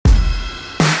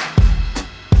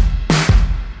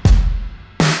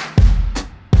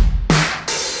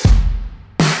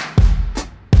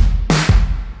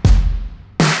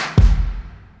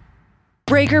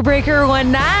Anchor Breaker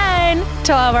 19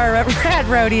 to all of our rad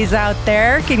roadies out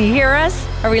there. Can you hear us?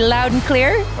 Are we loud and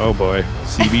clear? Oh boy,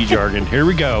 CB jargon. Here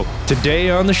we go. Today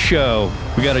on the show,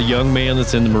 we got a young man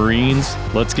that's in the Marines.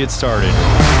 Let's get started.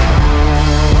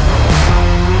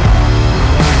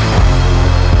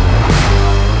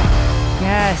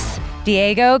 Yes,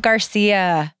 Diego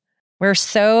Garcia. We're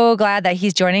so glad that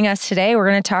he's joining us today. We're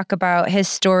going to talk about his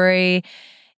story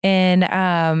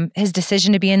and his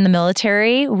decision to be in the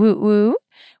military. Woo woo.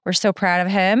 We're so proud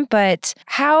of him, but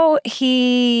how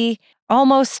he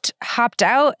almost hopped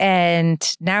out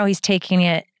and now he's taking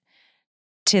it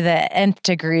to the nth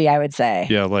degree, I would say.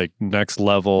 Yeah, like next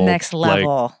level. Next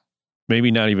level. Like,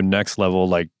 maybe not even next level,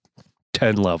 like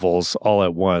 10 levels all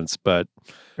at once, but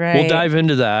we'll dive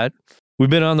into that.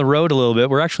 We've been on the road a little bit.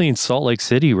 We're actually in Salt Lake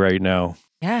City right now.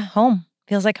 Yeah, home.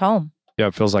 Feels like home. Yeah,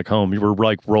 it feels like home. We're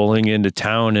like rolling into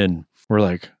town and we're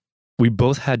like, we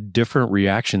both had different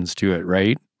reactions to it,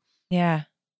 right? Yeah.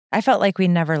 I felt like we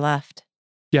never left.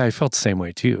 Yeah, I felt the same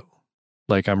way too.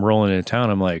 Like I'm rolling into town.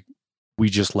 I'm like, we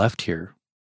just left here.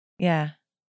 Yeah.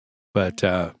 But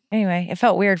anyway, it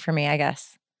felt weird for me, I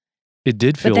guess. It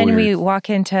did feel weird. But then weird. we walk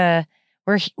into,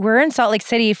 we're in Salt Lake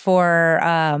City for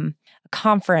a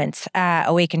conference at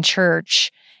Awaken Church.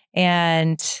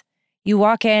 And you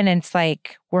walk in and it's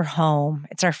like, we're home.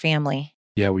 It's our family.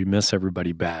 Yeah, we miss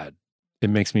everybody bad. It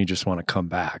makes me just want to come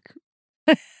back.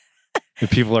 And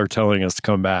people are telling us to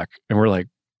come back. And we're like,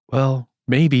 well,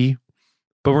 maybe,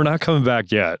 but we're not coming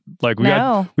back yet. Like we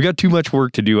got too much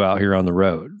work to do out here on the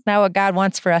road. Not what God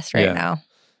wants for us right now.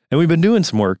 And we've been doing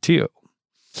some work too.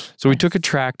 So we took a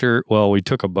tractor. Well, we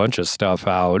took a bunch of stuff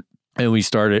out and we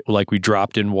started, like we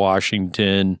dropped in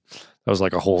Washington. That was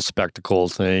like a whole spectacle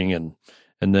thing. And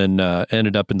then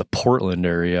ended up in the Portland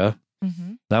area.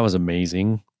 Mm-hmm. That was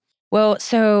amazing. Well,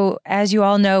 so as you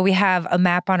all know, we have a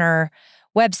map on our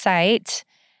website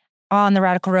on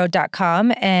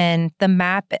theradicalroad.com, and the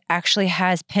map actually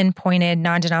has pinpointed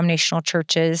non-denominational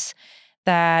churches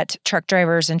that truck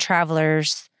drivers and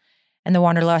travelers and the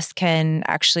wanderlust can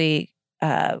actually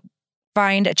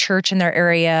find a church in their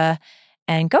area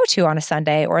and go to on a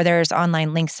Sunday, or there's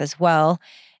online links as well.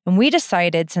 And we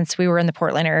decided, since we were in the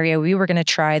Portland area, we were going to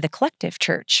try the Collective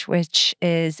Church, which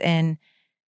is in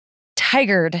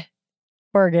Tigard,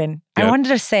 Oregon. Yep. I wanted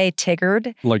to say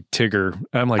Tigard. Like Tigger.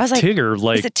 I'm like Tigger.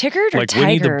 Like, is it Tigard or like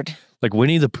Tigard?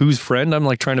 Winnie the Pooh's friend? I'm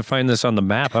like trying to find this on the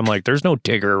map. I'm like, there's no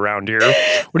Tigger around here.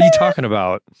 What are you talking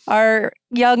about? Our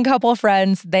young couple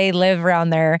friends, they live around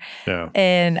there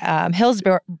in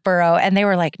Hillsboro, and they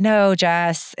were like, no,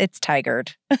 Jess, it's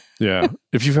Tigard. Yeah.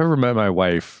 If you've ever met my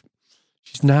wife,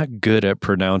 she's not good at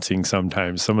pronouncing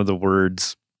sometimes some of the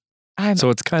words.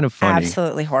 So it's kind of funny.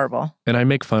 Absolutely horrible. And I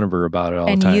make fun of her about it all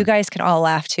the time. And you guys can all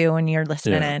laugh too when you're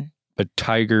listening in. But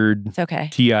Tigard, it's okay.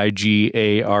 Tigard,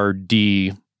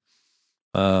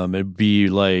 it'd be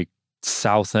like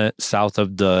south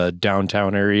of the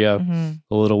downtown area,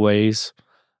 a little ways.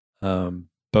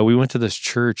 But we went to this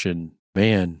church and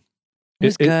man, it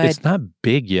was good. It's not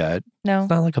big yet. No. It's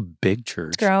not like a big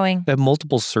church. It's growing. They have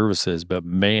multiple services, but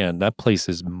man, that place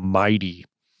is mighty.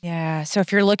 Yeah. So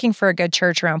if you're looking for a good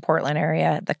church around Portland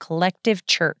area, the Collective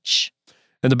Church.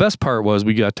 And the best part was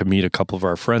we got to meet a couple of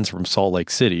our friends from Salt Lake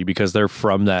City because they're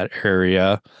from that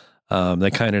area.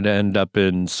 They kind of end up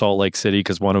in Salt Lake City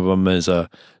because one of them is a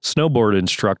snowboard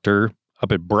instructor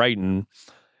up at Brighton.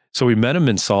 So we met them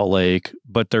in Salt Lake,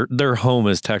 but their home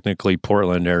is technically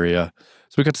Portland area.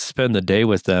 So we got to spend the day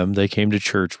with them. They came to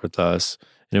church with us,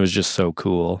 and it was just so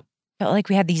cool. Felt like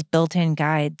we had these built-in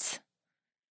guides.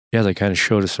 Yeah, they kind of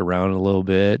showed us around a little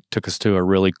bit, took us to a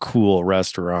really cool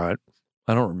restaurant.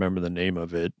 I don't remember the name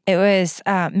of it. It was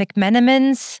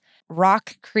McMenamin's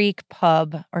Rock Creek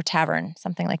Pub or Tavern,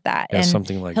 something like that. Yeah,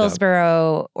 something like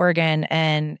Hillsboro, Oregon.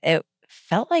 And it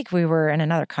felt like we were in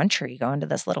another country going to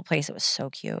this little place. It was so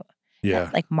cute. Yeah.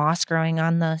 Like moss growing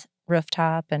on the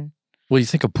rooftop. And well, you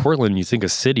think of Portland, you think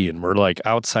of city, and we're like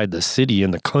outside the city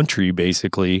in the country,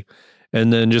 basically.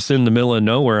 And then just in the middle of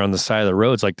nowhere on the side of the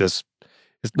road, it's like this.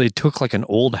 They took like an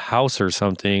old house or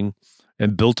something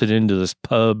and built it into this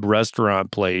pub restaurant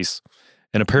place.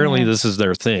 And apparently this is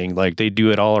their thing. Like they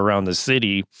do it all around the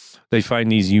city. They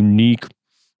find these unique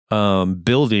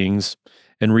buildings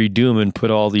and redo them and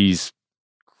put all these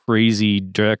crazy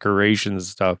decorations and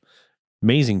stuff.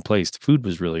 Amazing place. The food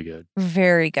was really good.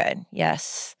 Very good.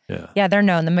 Yes. Yeah. Yeah, they're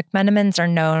known. The McMenamins are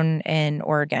known in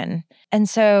Oregon. And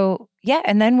so, yeah.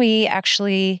 And then we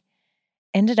actually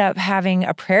ended up having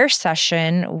a prayer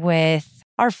session with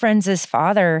our friend's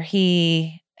father.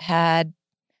 He had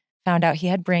found out he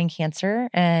had brain cancer,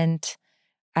 and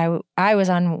I was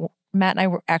on, Matt and I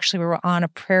were on a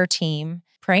prayer team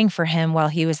praying for him while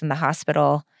he was in the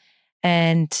hospital.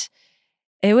 And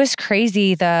it was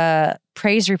crazy, the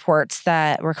praise reports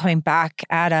that were coming back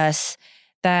at us,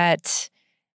 that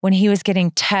when he was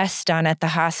getting tests done at the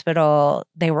hospital,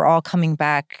 they were all coming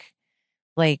back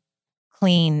like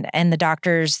clean. And the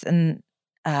doctors and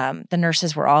the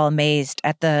nurses were all amazed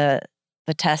at the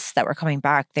tests that were coming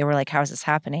back. They were like, how is this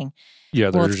happening?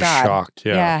 Yeah, they're Well, it's just God. shocked.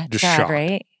 Yeah, it's just God, shocked.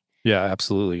 right? Yeah,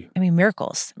 absolutely. I mean,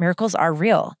 miracles are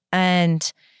real.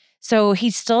 And so he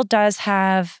still does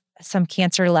have some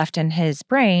cancer left in his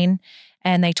brain.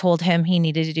 And they told him he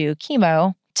needed to do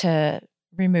chemo to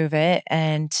remove it.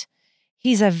 And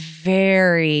he's a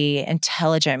very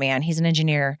intelligent man. He's an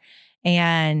engineer.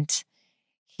 And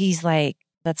he's like,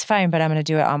 that's fine, but I'm going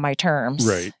to do it on my terms.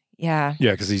 Right. Yeah.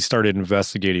 Yeah, because he started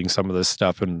investigating some of this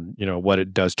stuff and, what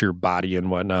it does to your body and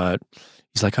whatnot.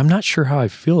 He's like, I'm not sure how I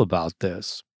feel about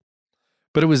this.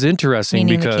 But it was interesting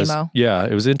Meaning the because, chemo.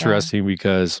 it was interesting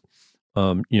because,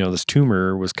 this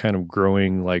tumor was kind of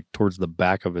growing like towards the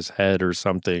back of his head or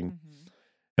something. Mm-hmm.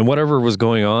 And whatever was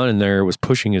going on in there was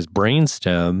pushing his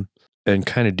brainstem and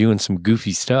kind of doing some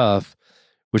goofy stuff,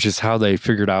 which is how they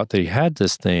figured out they had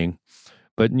this thing.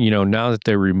 But, now that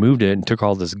they removed it and took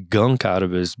all this gunk out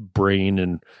of his brain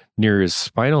and near his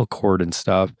spinal cord and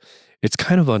stuff, it's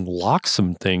kind of unlocked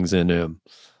some things in him.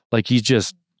 Like he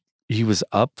was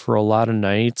up for a lot of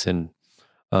nights and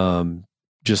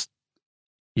just,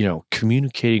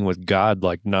 communicating with God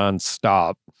like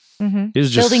nonstop. Mm-hmm. It was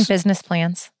just building business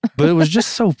plans. but it was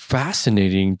just so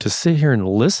fascinating to sit here and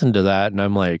listen to that. And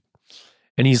I'm like,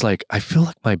 and he's like, I feel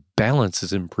like my balance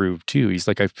has improved too. He's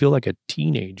like, I feel like a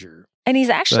teenager. And he's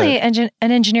actually an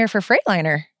engineer for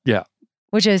Freightliner. Yeah.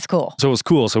 Which is cool. So it was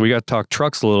cool. So we got to talk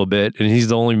trucks a little bit. And he's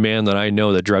the only man that I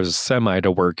know that drives a semi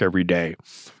to work every day.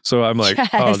 So I'm like,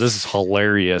 oh, this is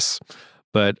hilarious.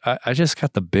 But I just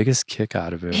got the biggest kick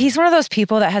out of him. He's one of those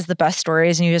people that has the best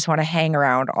stories and you just want to hang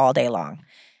around all day long.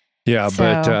 Yeah,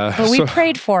 but we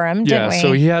prayed for him, didn't we? Yeah,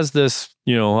 so he has this,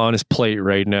 on his plate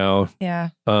right now. Yeah.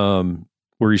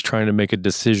 Where he's trying to make a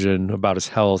decision about his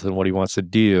health and what he wants to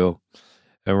do.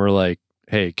 And we're like,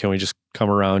 hey, can we just come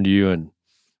around you? And,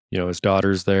 his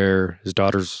daughter's there. His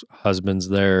daughter's husband's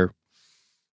there.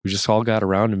 We just all got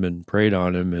around him and prayed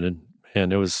on him.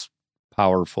 And it was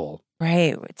powerful.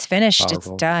 Right. It's finished.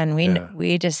 Powerful. It's done.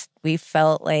 We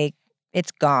felt like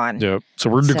it's gone. Yep. So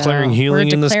we're declaring healing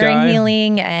in this guy. We're declaring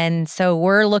healing. And so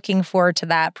we're looking forward to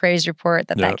that praise report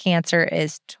that cancer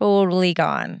is totally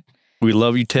gone. We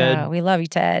love you, Ted. So, we love you,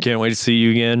 Ted. Can't wait to see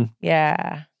you again.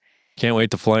 Yeah. Can't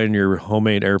wait to fly in your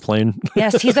homemade airplane.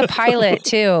 Yes, he's a pilot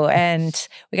too. And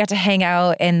we got to hang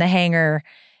out in the hangar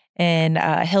in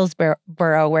Hillsboro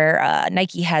where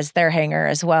Nike has their hangar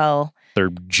as well. There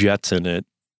are jets in it.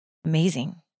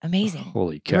 Amazing.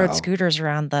 Holy cow. We rode scooters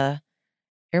around the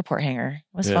airport hangar.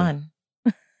 It was fun.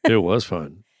 It was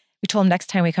fun. We told them next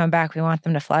time we come back, we want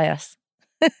them to fly us.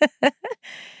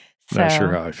 Not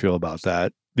sure how I feel about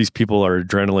that. These people are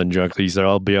adrenaline junkies.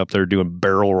 They'll be up there doing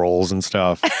barrel rolls and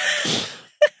stuff.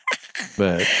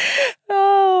 But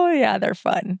oh yeah, they're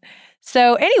fun.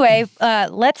 So anyway,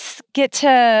 let's get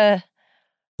to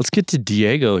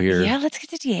Diego here. Yeah, let's get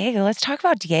to Diego. Let's talk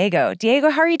about Diego. Diego,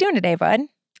 how are you doing today, bud?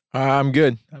 I'm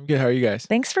good. How are you guys?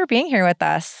 Thanks for being here with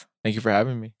us. Thank you for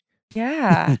having me.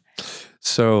 Yeah.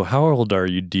 So how old are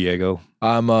you, Diego?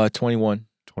 I'm 21.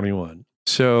 21.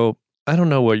 So I don't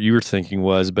know what your thinking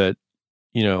was, but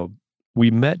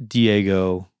we met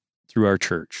Diego through our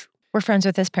church. We're friends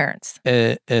with his parents.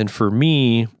 And for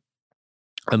me,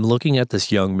 I'm looking at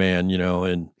this young man,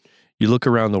 and you look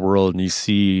around the world and you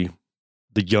see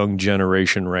the young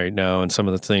generation right now and some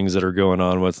of the things that are going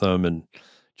on with them and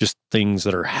just things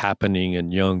that are happening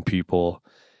in young people.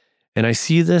 And I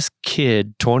see this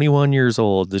kid, 21 years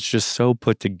old, that's just so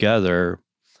put together.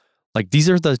 Like, these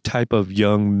are the type of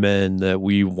young men that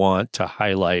we want to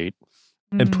highlight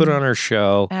and put on our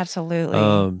show.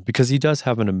 Absolutely. Because he does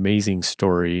have an amazing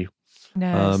story.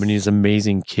 Yes. And he's an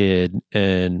amazing kid.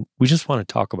 And we just want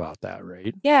to talk about that,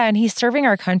 right? Yeah. And he's serving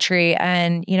our country.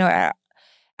 And, at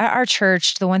our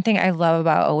church, the one thing I love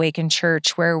about Awaken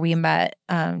Church, where we met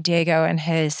Diego and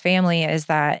his family, is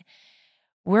that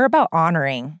we're about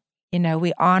honoring.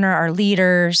 We honor our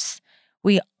leaders.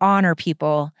 We honor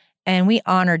people. And we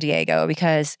honor Diego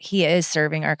because he is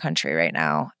serving our country right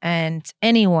now. And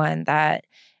anyone that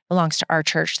belongs to our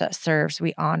church that serves,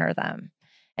 we honor them.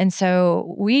 And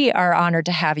so we are honored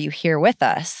to have you here with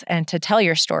us and to tell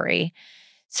your story.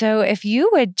 So if you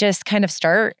would just kind of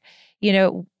start,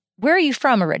 where are you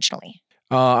from originally?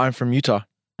 I'm from Utah.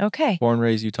 Okay. Born and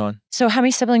raised Utah. So how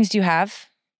many siblings do you have?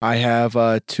 I have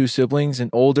 2 siblings, an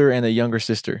older and a younger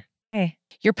sister. Okay.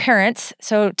 Your parents.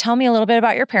 So tell me a little bit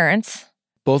about your parents.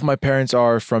 Both my parents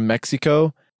are from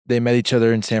Mexico. They met each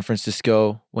other in San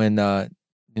Francisco when,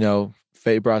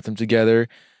 fate brought them together.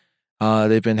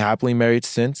 They've been happily married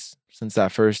since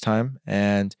that first time,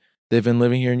 and they've been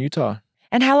living here in Utah.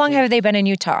 And how long have they been in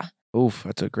Utah? Oof,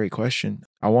 that's a great question.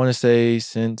 I want to say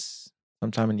since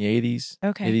sometime in the 80s,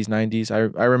 Okay. 80s, 90s.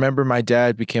 I remember my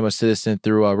dad became a citizen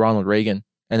through Ronald Reagan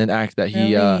and an act that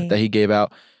Really? he gave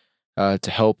out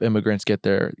to help immigrants get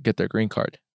their green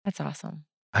card. That's awesome.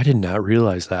 I did not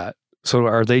realize that. So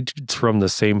are they from the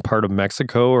same part of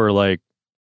Mexico, or like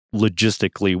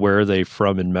logistically, where are they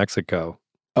from in Mexico?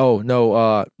 Oh,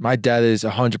 no, my dad is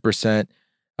 100%,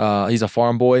 he's a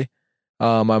farm boy.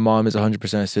 My mom is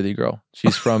 100% a city girl.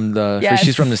 She's from the Yes.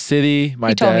 she's from the city. My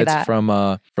You told me dad's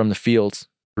that. from the fields.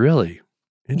 Really?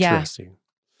 Yeah. Interesting.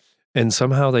 And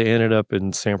somehow they ended up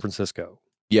in San Francisco.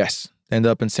 Yes, ended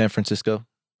up in San Francisco,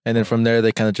 and then from there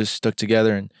they kind of just stuck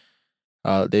together, and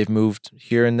they've moved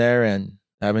here and there and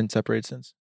haven't separated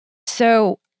since.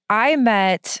 So I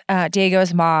met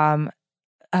Diego's mom,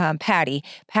 Patty.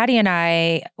 Patty and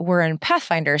I were in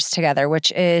Pathfinders together,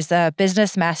 which is a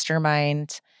business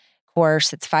mastermind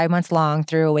course. It's 5 months long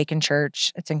through Awaken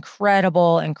Church. It's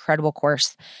incredible, incredible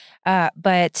course.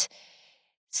 But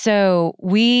so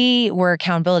we were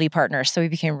accountability partners. So we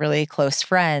became really close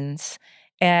friends.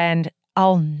 And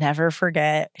I'll never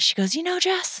forget. She goes,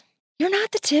 Jess, you're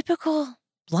not the typical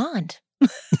blonde. And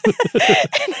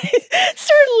I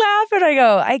started laughing. I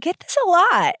go, I get this a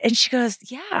lot. And she goes,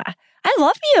 yeah, I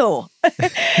love you.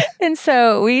 And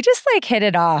so we just like hit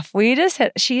it off.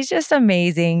 She's just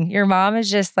amazing. Your mom is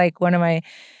just like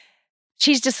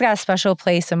she's just got a special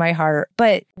place in my heart.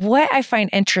 But what I find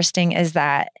interesting is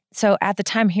that, so at the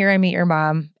time here, I meet your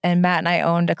mom, and Matt and I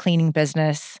owned a cleaning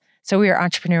business. So we were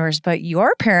entrepreneurs, but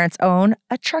your parents own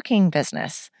a trucking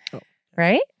business,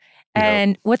 right? Yep.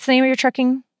 And what's the name of your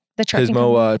trucking? The trucking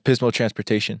company? Pismo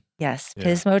Transportation. Yes, Yeah.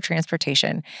 Pismo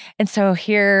Transportation. And so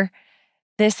here,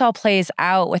 this all plays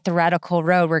out with the Radical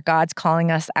Road, where God's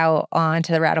calling us out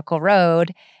onto the Radical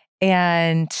Road.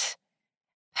 And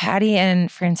Patty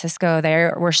and Francisco,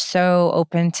 they were so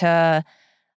open to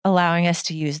allowing us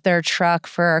to use their truck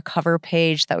for our cover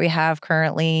page that we have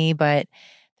currently, but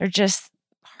they're just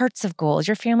hearts of gold.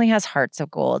 Your family has hearts of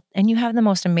gold, and you have the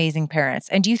most amazing parents.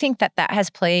 And do you think that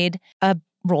has played a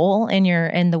role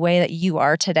in the way that you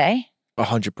are today?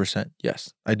 100%.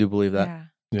 Yes, I do believe that. Yeah.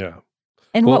 Yeah.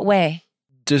 In Well- what way?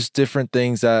 Just different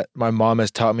things that my mom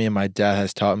has taught me and my dad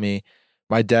has taught me.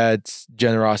 My dad's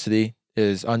generosity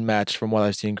is unmatched from what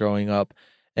I've seen growing up,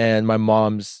 and my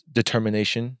mom's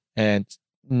determination and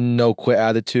no quit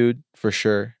attitude for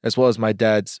sure, as well as my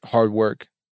dad's hard work.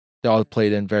 They all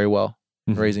played in very well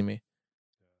in Mhm. raising me.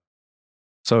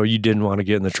 So you didn't want to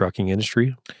get in the trucking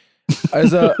industry?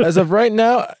 As of right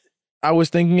now, I was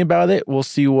thinking about it. We'll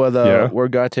see what Yeah. where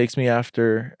God takes me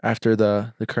after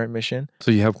the current mission.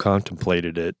 So you have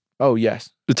contemplated it. Oh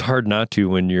yes. It's hard not to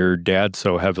when your dad's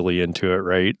so heavily into it,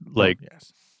 right? Like Oh,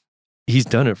 yes. he's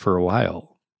done it for a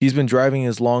while. He's been driving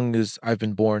as long as I've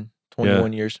been born,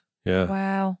 21 years. Yeah.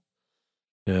 Wow.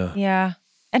 Yeah. Yeah.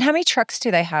 And how many trucks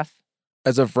do they have?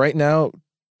 As of right now,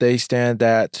 they stand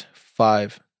at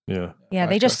 5. Yeah. Yeah, 5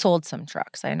 they just trucks. sold some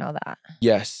trucks. I know that.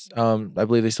 Yes. I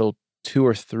believe they sold 2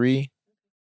 or 3.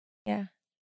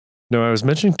 No, I was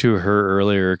mentioning to her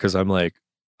earlier because I'm like,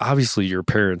 obviously your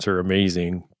parents are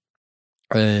amazing.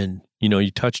 And,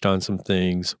 you touched on some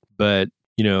things, but,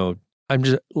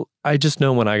 I just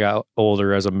know when I got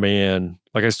older as a man,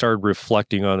 like I started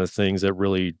reflecting on the things that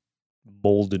really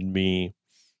molded me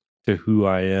to who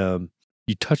I am.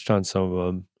 You touched on some of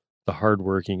them, the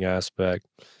hardworking aspect.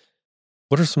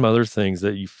 What are some other things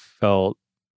that you felt,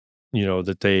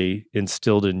 that they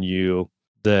instilled in you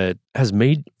that has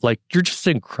made, like, you're just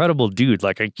an incredible dude.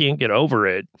 Like, I can't get over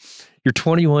it. You're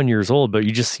 21 years old, but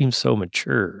you just seem so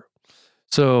mature.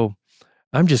 So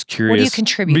I'm just curious. What do you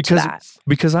contribute to that?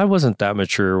 Because I wasn't that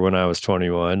mature when I was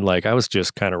 21. Like, I was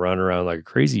just kind of running around like a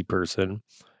crazy person.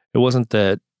 It wasn't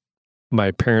that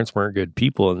my parents weren't good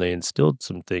people and they instilled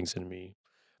some things in me.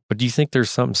 But do you think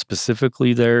there's something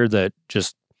specifically there that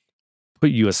just put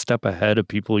you a step ahead of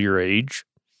people your age?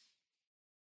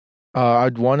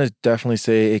 I'd want to definitely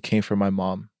say it came from my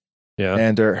mom. Yeah.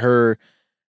 And her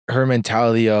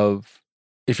mentality of,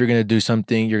 if you're going to do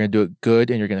something, you're going to do it good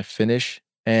and you're going to finish.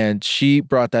 And she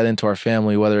brought that into our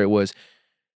family, whether it was,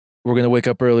 we're going to wake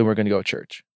up early, we're going to go to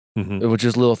church. Mhm. It was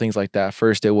just little things like that.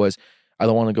 First, it was, I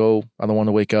don't want to go, I don't want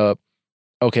to wake up.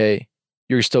 Okay,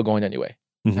 you're still going anyway,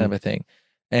 Mhm. kind of a thing.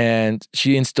 And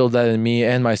she instilled that in me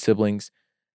and my siblings.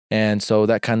 And so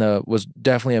that kind of was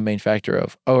definitely a main factor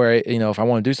of, all right, if I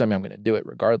want to do something, I'm going to do it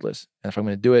regardless. And if I'm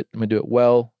going to do it, I'm going to do it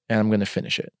well, and I'm going to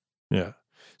finish it. Yeah.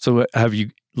 So have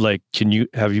you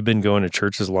have you been going to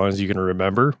church as long as you can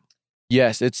remember?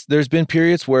 Yes, there's been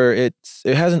periods where it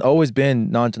hasn't always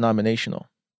been non-denominational.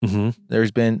 Mm-hmm.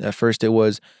 There's been, at first it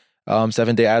was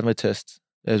Seventh-day Adventists.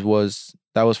 That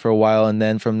was for a while, and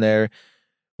then from there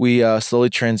we slowly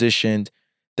transitioned,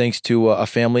 thanks to a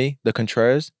family, the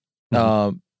Contreras.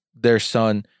 Mm-hmm. Their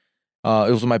son,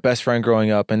 it was my best friend growing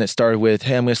up, and it started with,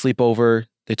 hey, I'm going to sleep over.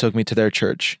 They took me to their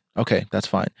church. Okay, that's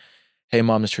fine. Hey,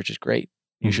 mom, this church is great.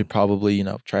 You should probably,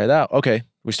 try it out. Okay,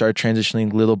 we started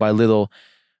transitioning little by little.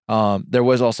 There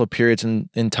was also periods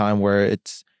in time where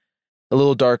it's a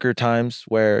little darker times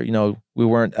where, we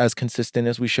weren't as consistent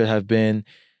as we should have been.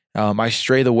 I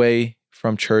strayed away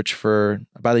from church for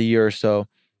about a year or so,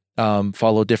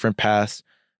 followed different paths.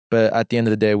 But at the end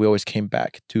of the day, we always came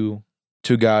back to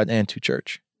God and to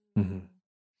church. Mm-hmm.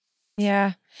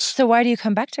 Yeah. So why do you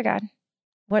come back to God?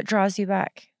 What draws you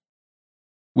back?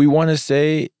 I want to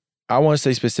say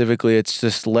specifically, it's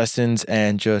just lessons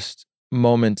and just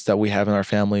moments that we have in our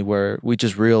family where we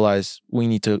just realize we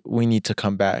need to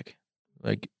come back.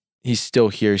 Like, he's still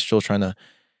here. He's still trying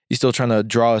to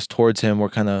draw us towards him.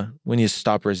 We need to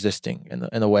stop resisting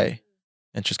in a way,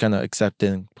 and just kind of accept it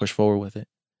and push forward with it.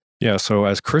 Yeah. So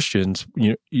as Christians,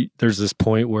 there's this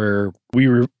point where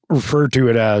we refer to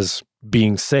it as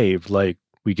being saved. Like,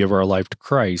 we give our life to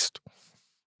Christ.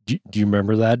 Do you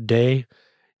remember that day?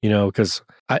 Because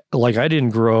I didn't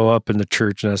grow up in the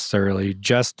church necessarily.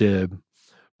 Jess did,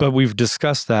 but we've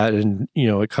discussed that, and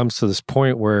it comes to this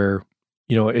point where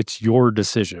it's your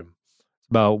decision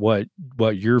about what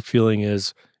your feeling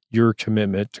is, your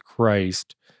commitment to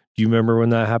Christ. Do you remember when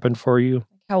that happened for you?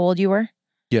 How old you were?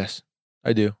 Yes,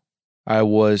 I do. I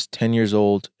was 10 years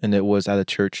old, and it was at a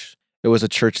church. It was a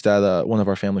church that one of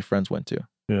our family friends went to.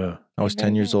 Yeah. I was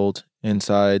 10 years old.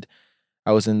 Inside,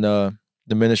 I was in the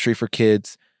ministry for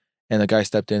kids, and a guy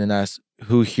stepped in and asked,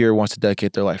 who here wants to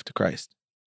dedicate their life to Christ?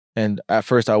 And at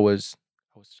first I was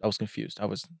confused. I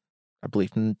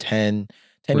believe 10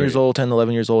 years old, 10,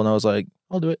 11 years old. And I was like,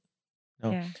 I'll do it.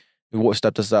 Yeah. We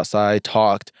stepped us outside,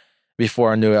 talked.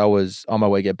 Before I knew it, I was on my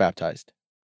way to get baptized.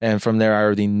 And from there, I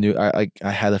already knew, I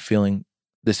had a feeling,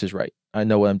 this is right. I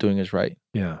know what I'm doing is right.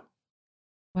 Yeah.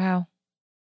 Wow.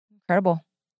 Incredible.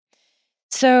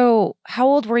 So how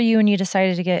old were you when you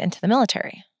decided to get into the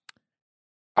military?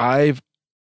 I've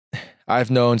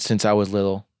known since I was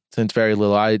very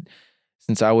little.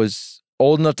 Since I was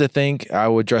old enough to think, I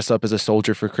would dress up as a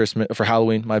soldier for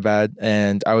Halloween,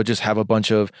 and I would just have a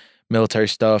bunch of military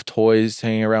stuff, toys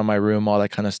hanging around my room, all that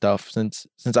kind of stuff. Since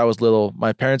I was little,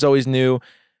 my parents always knew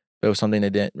it was something they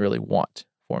didn't really want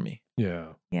for me. Yeah.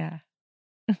 Yeah.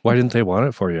 Why didn't they want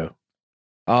it for you?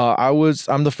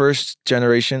 I'm the first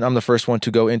generation. I'm the first one to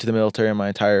go into the military in my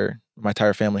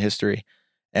entire family history.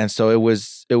 And so it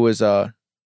was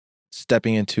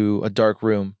stepping into a dark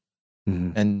room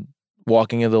and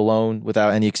walking it alone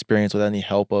without any experience, without any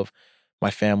help of my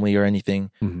family or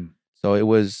anything. Mm-hmm. So it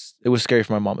was scary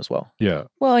for my mom as well. Yeah.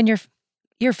 Well, and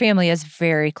your family is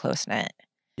very close knit.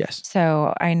 Yes.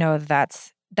 So I know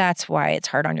that's why it's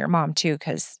hard on your mom too,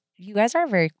 because you guys are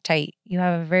very tight. You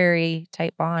have a very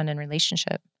tight bond and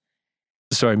relationship.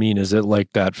 So, I mean, is it like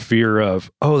that fear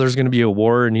of, oh, there's going to be a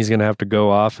war and he's going to have to go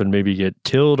off and maybe get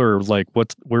killed, or like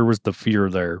where was the fear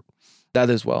there? That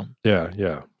as well. Yeah.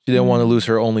 Yeah. She didn't want to lose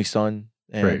her only son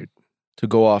and to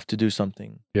go off to do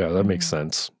something. Yeah, that makes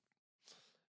sense.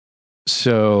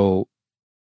 So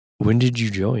when did you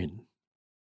join?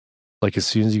 Like as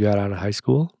soon as you got out of high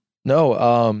school?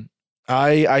 No,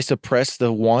 I suppressed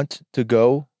the want to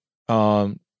go.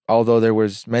 Although there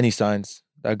was many signs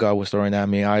that God was throwing at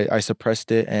me, I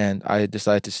suppressed it and I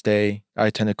decided to stay. I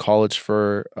attended college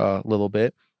for a little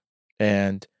bit,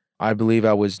 and I believe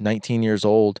I was 19 years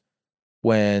old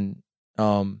when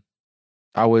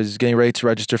I was getting ready to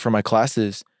register for my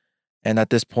classes. And at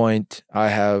this point, I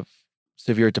have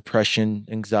severe depression,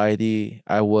 anxiety.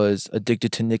 I was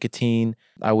addicted to nicotine.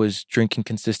 I was drinking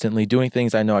consistently, doing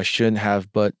things I know I shouldn't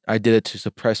have, but I did it to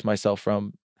suppress myself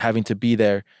from having to be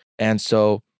there. And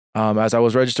so as I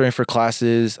was registering for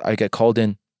classes, I get called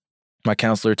in. My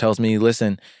counselor tells me,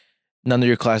 listen, none of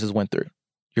your classes went through.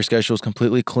 Your schedule is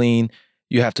completely clean.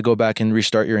 You have to go back and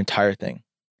restart your entire thing.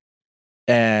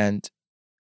 And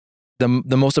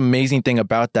the most amazing thing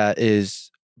about that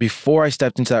is before I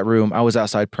stepped into that room, I was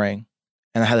outside praying.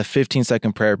 And I had a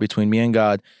 15-second prayer between me and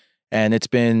God. And it's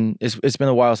been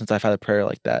a while since I've had a prayer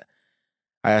like that.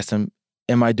 I asked him,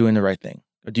 am I doing the right thing?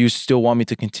 Or do you still want me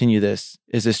to continue this?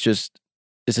 Is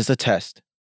this a test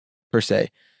per se?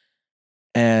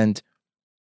 And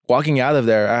walking out of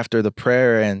there after the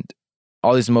prayer and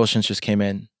all these emotions just came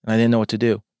in and I didn't know what to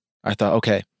do. I thought,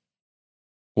 okay,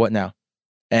 what now?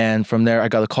 And from there, I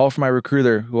got a call from my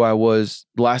recruiter the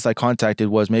last I contacted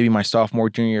was maybe my sophomore,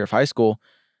 junior year of high school.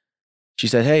 She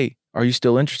said, hey, are you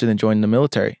still interested in joining the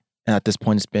military? And at this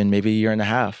point, it's been maybe a year and a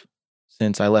half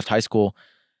since I left high school.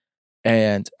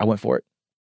 And I went for it.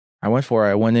 I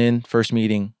went in, first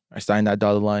meeting, I signed that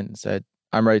dotted line and said,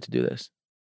 I'm ready to do this.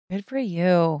 Good for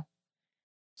you.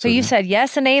 So So you said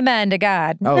yes and amen to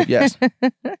God. Oh, yes.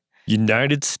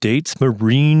 United States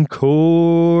Marine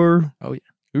Corps.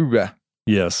 Hoorah.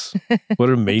 Yes. What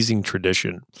an amazing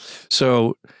tradition.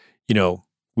 So,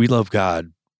 we love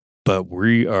God, but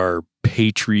we are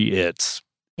patriots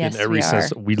Yes, in every we are.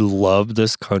 sense. We love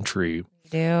this country. We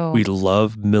do. We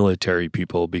love military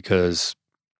people because,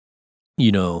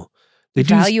 We they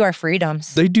value our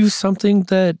freedoms. they do something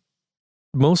that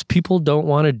most people don't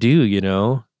want to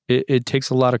do. It takes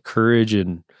a lot of courage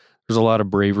and there's a lot of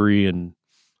bravery and,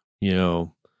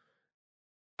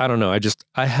 I don't know.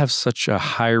 I have such a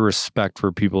high respect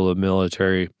for people in the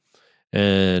military,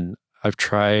 and I've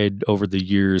tried over the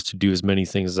years to do as many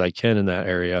things as I can in that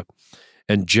area.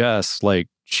 And Jess,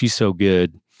 she's so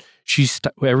good.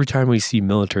 Every time we see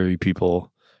military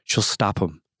people, she'll stop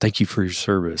them. Thank you for your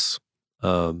service.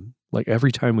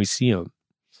 Every time we see them.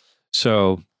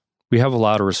 So we have a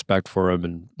lot of respect for them,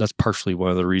 and that's partially one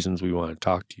of the reasons we want to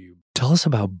talk to you. Tell us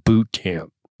about boot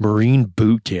camp, Marine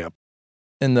boot camp.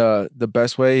 And the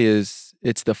best way is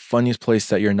it's the funniest place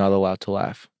that you're not allowed to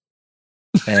laugh.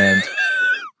 And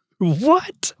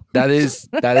What? that is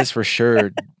for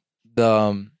sure.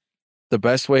 The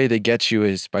best way to get you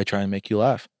is by trying to make you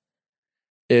laugh.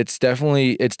 It's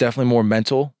definitely more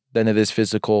mental than it is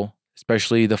physical,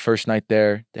 especially the first night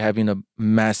there, having a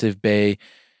massive bay.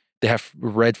 They have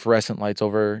red fluorescent lights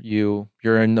over you.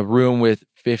 You're in the room with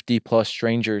 50 plus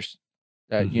strangers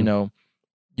that, Mhm.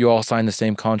 You all sign the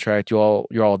same contract. You're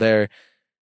all there.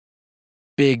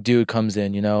 Big dude comes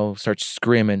in, starts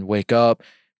screaming, wake up,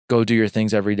 go do your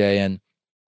things every day. And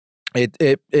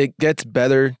it gets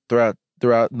better throughout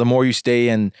the more you stay.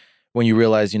 And when you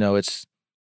realize, it's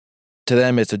to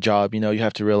them, it's a job, you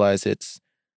have to realize it's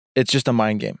just a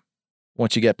mind game.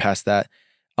 Once you get past that,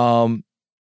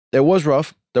 it was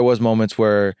rough. There was moments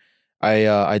where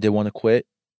I did want to quit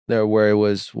there, where it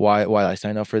was why I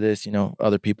signed up for this,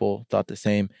 other people thought the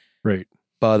same. Right.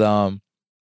 But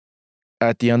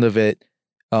at the end of it,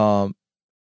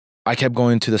 I kept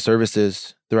going to the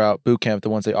services throughout boot camp, the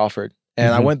ones they offered.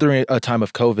 And I Mhm. went through a time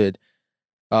of COVID.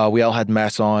 We all had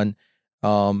masks on.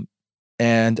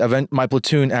 And my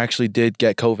platoon actually did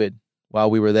get COVID while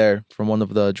we were there from one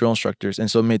of the drill instructors. And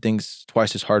so it made things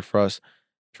twice as hard for us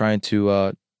trying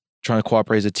to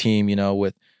cooperate as a team,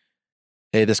 with,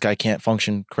 hey, this guy can't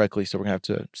function correctly, so we're gonna have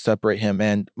to separate him.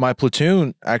 And my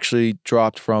platoon actually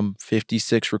dropped from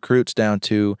 56 recruits down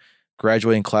to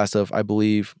graduating class of, I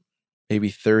believe, maybe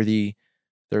 30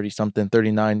 something,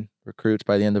 39 recruits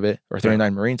by the end of it, or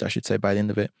 39 Marines, I should say, by the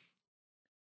end of it.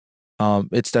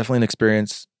 It's definitely an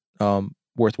experience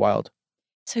worthwhile.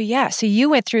 So you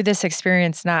went through this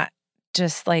experience not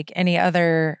just like any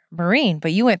other Marine,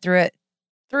 but you went through it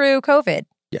through COVID.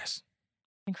 Yes.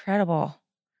 Incredible.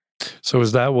 So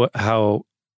is that how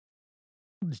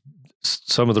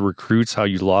some of the recruits, how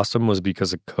you lost them was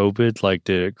because of COVID?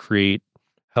 Did it create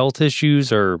health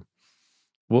issues or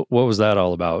what was that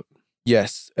all about?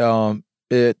 Yes.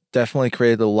 It definitely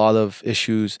created a lot of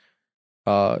issues,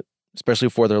 especially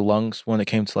for their lungs when it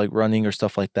came to running or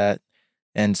stuff like that.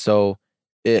 And so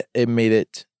it made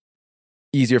it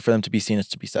easier for them to be seen as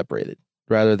to be separated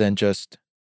rather than just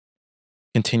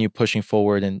continue pushing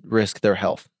forward and risk their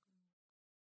health.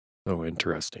 Oh,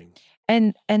 interesting.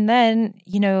 And then,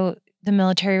 the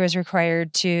military was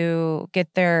required to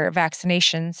get their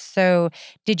vaccinations. So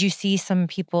did you see some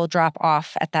people drop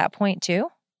off at that point too?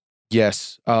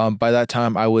 Yes. By that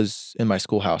time, I was in my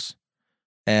schoolhouse,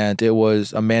 and it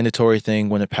was a mandatory thing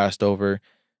when it passed over.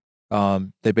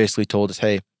 They basically told us,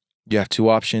 hey, you have two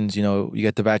options. You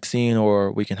get the vaccine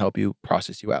or we can help you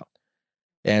process you out.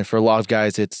 And for a lot of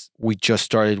guys, we just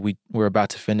started, we're about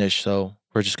to finish, so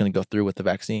we're just going to go through with the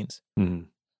vaccines. Mhm.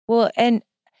 Well, and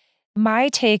my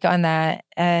take on that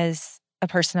as a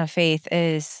person of faith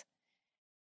is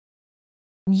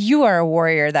you are a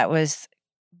warrior that was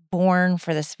born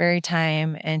for this very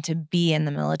time and to be in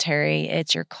the military.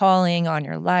 It's your calling on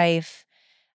your life.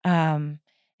 And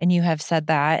you have said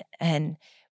that.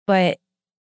 But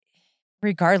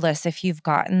regardless, if you've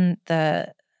gotten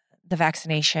the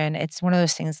vaccination, it's one of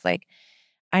those things like,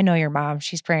 I know your mom,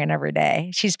 she's praying every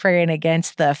day. She's praying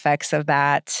against the effects of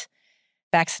that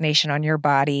vaccination on your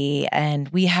body. And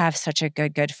we have such a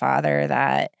good Father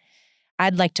that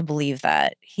I'd like to believe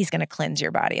that he's going to cleanse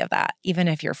your body of that, even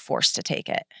if you're forced to take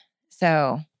it.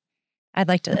 So I'd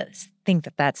like to think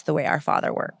that that's the way our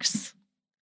Father works.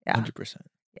 Yeah. 100%.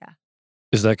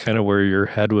 Is that kind of where your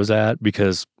head was at?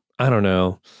 Because I don't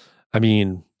know. I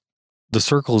mean, the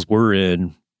circles we're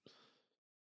in,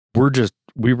 we're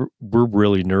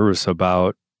really nervous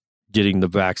about getting the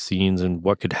vaccines and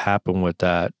what could happen with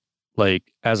that.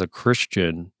 Like, as a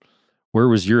Christian, where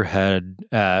was your head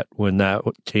at when that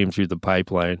came through the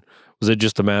pipeline? Was it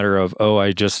just a matter of, oh,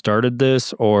 I just started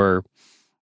this, or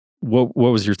what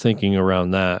was your thinking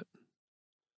around that?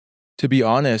 To be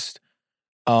honest,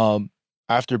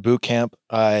 after boot camp,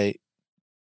 I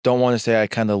don't want to say I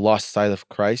kind of lost sight of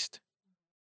Christ,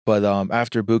 but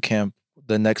after boot camp,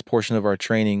 the next portion of our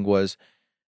training was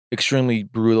extremely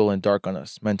brutal and dark on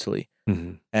us mentally.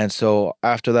 Mm-hmm. And so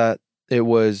after that,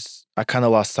 I kind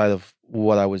of lost sight of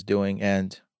what I was doing.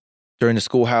 And during the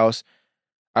schoolhouse,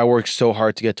 I worked so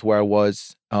hard to get to where I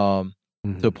was, to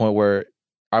the point where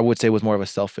I would say was more of a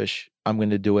selfish, I'm going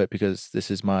to do it because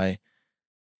this is my,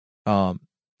 I've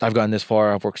gotten this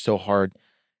far. I've worked so hard.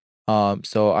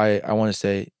 So I want to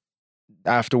say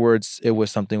afterwards, it was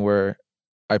something where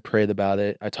I prayed about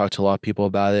it. I talked to a lot of people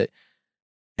about it.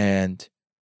 And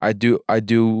I do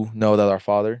know that our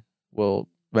Father will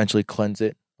eventually cleanse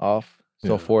it off,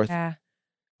 so forth. Yeah.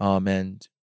 And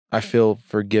I feel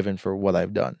forgiven for what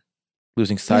I've done.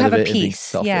 Losing sight of it and being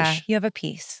selfish. Yeah, you have a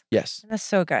peace. Yes. That's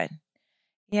so good.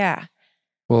 Yeah.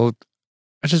 Well,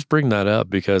 I just bring that up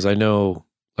because I know,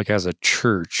 like, as a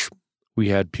church, we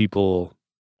had people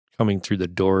coming through the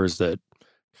doors that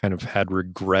kind of had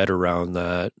regret around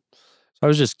that. So I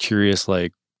was just curious,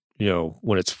 like, you know,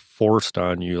 when it's forced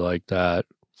on you like that,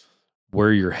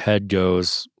 where your head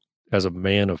goes as a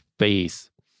man of faith.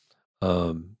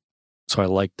 So I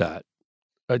like that.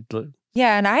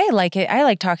 Yeah, and I like it. I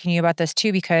like talking to you about this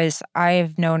too because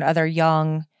I've known other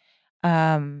young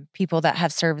people that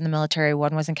have served in the military.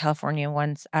 One was in California,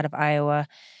 one's out of Iowa,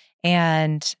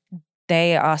 and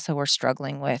they also were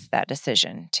struggling with that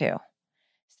decision too.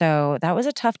 So that was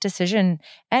a tough decision,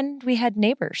 and we had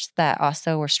neighbors that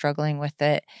also were struggling with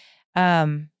it,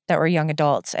 that were young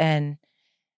adults, and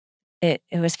it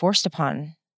was forced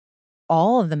upon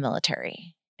all of the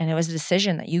military, and it was a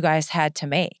decision that you guys had to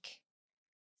make.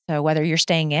 So whether you're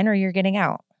staying in or you're getting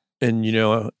out. And, you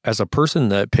know, as a person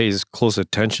that pays close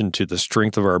attention to the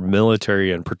strength of our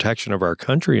military and protection of our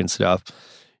country and stuff,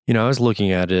 you know, I was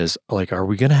looking at it as like, are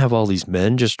we going to have all these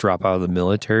men just drop out of the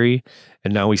military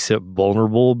and now we sit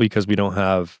vulnerable because we don't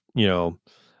have, you know,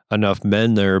 enough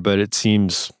men there? But it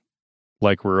seems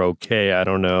like we're okay. I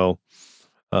don't know.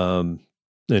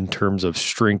 In terms of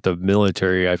strength of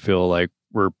military, I feel like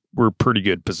we're pretty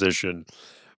good position.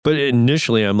 But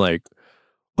initially I'm like,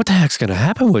 what the heck's going to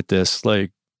happen with this?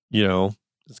 Like, you know,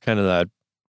 it's kind of that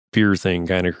fear thing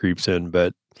kind of creeps in.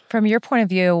 But from your point of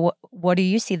view, what do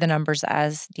you see the numbers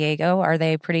as, Diego? Are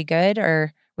they pretty good or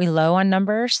are we low on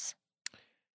numbers?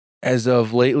 As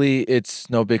of lately, it's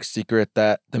no big secret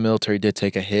that the military did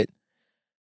take a hit.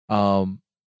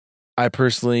 I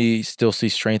personally still see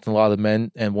strength in a lot of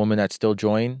men and women that still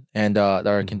join and that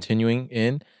are continuing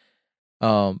in.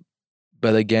 But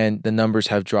again, the numbers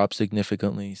have dropped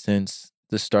significantly since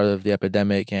the start of the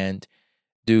epidemic and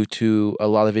due to a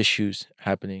lot of issues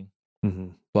happening.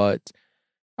 But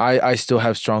I still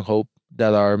have strong hope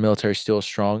that our military is still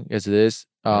strong as it is.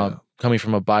 Coming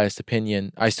from a biased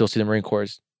opinion, I still see the Marine Corps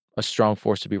as a strong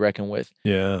force to be reckoned with.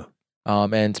 Yeah.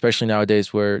 And especially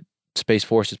nowadays where Space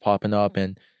Force is popping up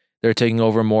and they're taking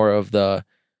over more of the,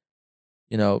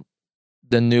 you know,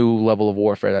 the new level of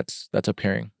warfare that's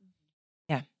appearing.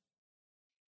 Yeah.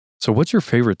 So what's your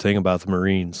favorite thing about the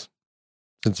Marines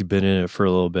since you've been in it for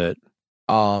a little bit?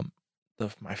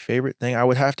 My favorite thing, I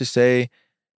would have to say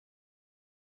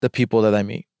the people that I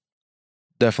meet.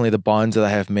 Definitely the bonds that I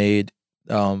have made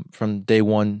from day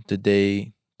one to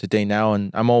day now.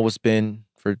 And I'm almost been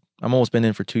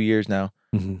in for 2 years now.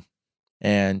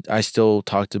 And I still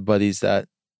talk to buddies that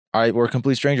were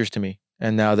complete strangers to me.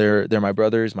 And now they're my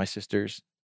brothers, my sisters.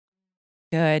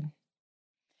 Good.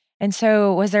 And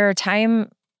so was there a time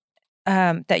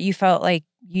that you felt like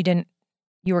you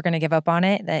were going to give up on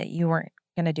it, that you weren't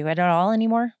going to do it at all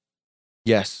anymore?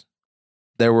 Yes.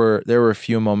 There were a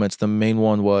few moments. The main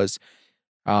one was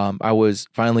I was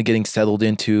finally getting settled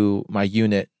into my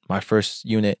unit, my first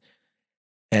unit,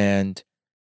 and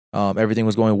everything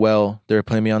was going well. They were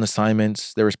putting me on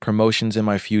assignments. There was promotions in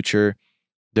my future.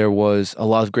 There was a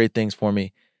lot of great things for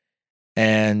me.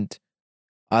 And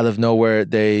out of nowhere,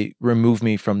 they removed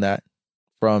me from that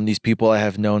from these people I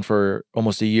have known for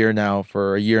almost a year now,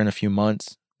 for a year and a few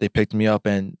months. They picked me up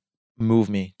and moved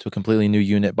me to a completely new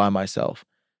unit by myself.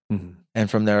 Mhm. And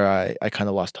from there, I kind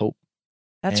of lost hope.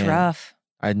 That's And rough.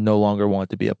 I no longer wanted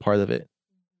to be a part of it.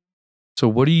 So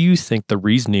what do you think the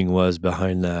reasoning was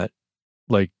behind that?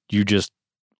 Like you just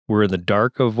were in the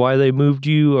dark of why they moved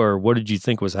you, or what did you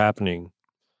think was happening?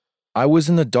 I was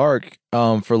in the dark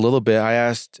for a little bit. I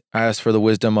asked for the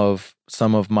wisdom of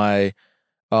some of my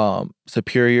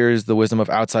superiors, the wisdom of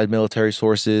outside military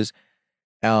sources.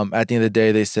 At the end of the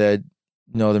day, they said,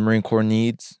 the Marine Corps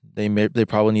needs. They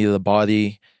probably needed a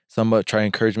body. Somebody try to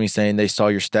encourage me, saying they saw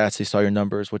your stats, they saw your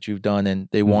numbers, what you've done, and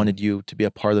they wanted you to be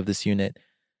a part of this unit.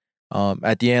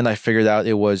 At the end, I figured out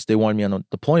they wanted me on a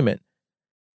deployment,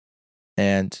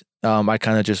 and I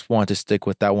kind of just wanted to stick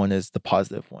with that one as the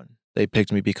positive one. They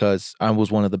picked me because I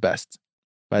was one of the best,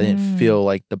 but I didn't feel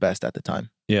like the best at the time.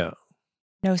 Yeah.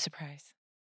 No surprise.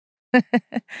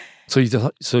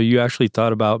 So you actually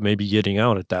thought about maybe getting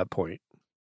out at that point?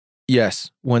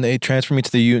 Yes. When they transferred me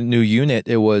to the new unit,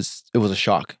 it was a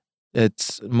shock.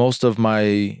 It's most of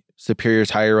my superiors,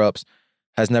 higher ups,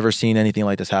 has never seen anything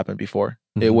like this happen before.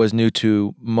 It was new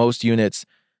to most units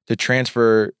to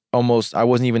transfer almost. I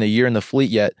wasn't even a year in the fleet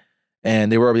yet, and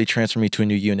they were already transferring me to a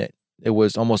new unit. It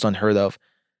was almost unheard of.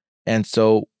 And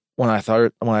so when I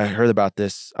heard about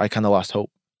this, I kind of lost hope.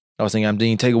 I was thinking, I'm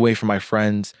being taken away from my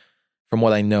friends, from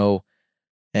what I know,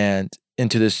 and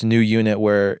into this new unit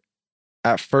where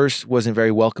at first wasn't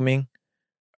very welcoming.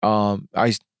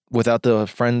 Without the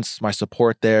friends, my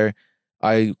support there,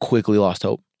 I quickly lost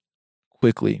hope.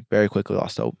 Very quickly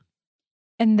lost hope.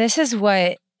 And this is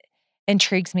what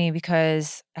intrigues me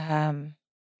because, generally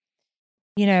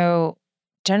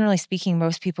speaking,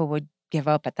 most people would give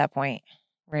up at that point,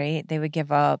 right? They would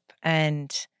give up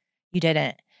and you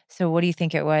didn't. So what do you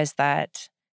think it was that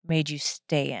made you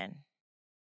stay in?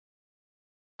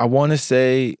 I want to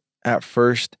say at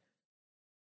first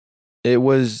it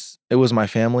was my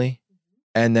family,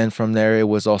 and then from there it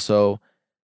was also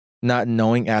not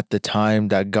knowing at the time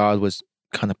that God was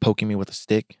kind of poking me with a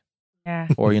stick. Yeah.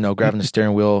 Or grabbing the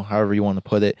steering wheel, however you want to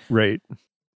put it. Right.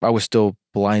 I was still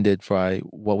blinded by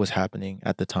what was happening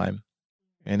at the time,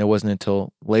 and it wasn't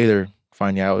until later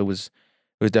finding out it was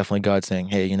definitely God saying,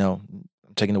 "Hey, I'm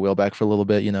taking the wheel back for a little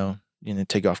bit.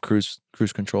 Take off cruise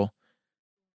control."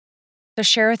 So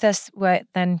share with us what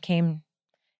then came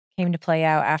to play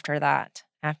out after that,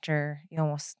 after you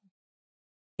almost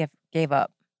gave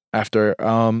up. After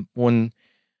when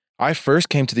I first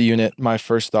came to the unit, my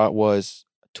first thought was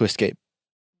to escape.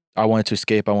 I wanted to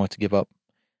escape. I wanted to give up.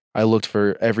 I looked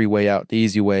for every way out, the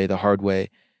easy way, the hard way.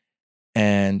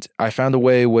 And I found a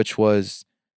way which was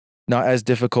not as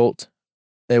difficult.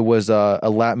 It was a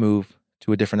lat move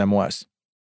to a different MOS.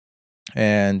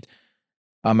 And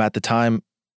at the time,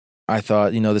 I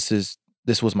thought,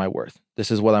 this was my worth.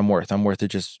 This is what I'm worth. I'm worth to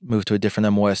just move to a different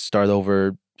MOS, start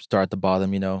over, start at the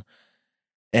bottom,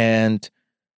 And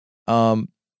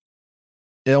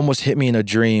it almost hit me in a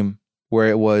dream where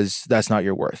it was, that's not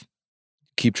your worth.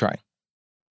 Keep trying.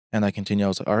 And I continued. I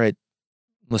was like, all right,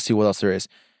 let's see what else there is.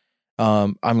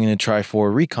 I'm going to try for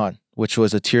recon, which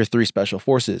was a tier 3 special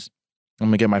forces. I'm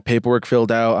going to get my paperwork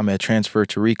filled out. I'm going to transfer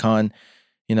to recon.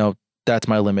 That's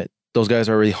my limit. Those guys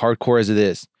are already hardcore as it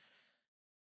is.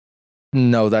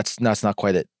 No, that's not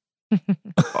quite it.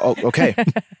 Oh, okay.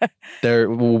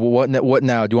 What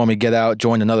now? Do you want me to get out,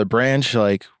 join another branch?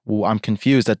 I'm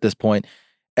confused at this point.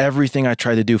 Everything I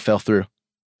tried to do fell through.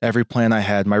 Every plan I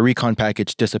had, my recon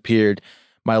package disappeared.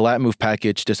 My lat move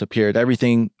package disappeared.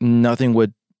 Nothing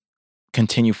would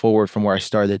continue forward from where I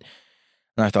started.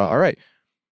 And I thought, all right,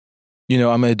 I'm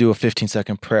going to do a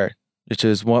 15-second prayer, which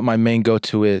is what my main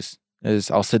go-to is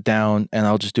I'll sit down and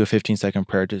I'll just do a 15-second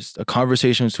prayer, just a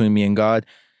conversation between me and God.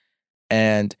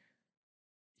 And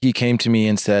he came to me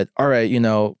and said, all right,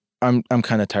 I'm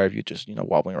kind of tired of you just,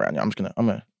 wobbling around. I'm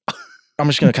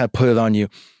just gonna kind of put it on you.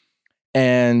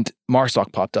 And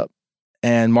MARSOC popped up.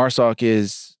 And MARSOC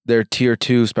is their tier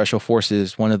 2 special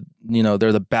forces. They're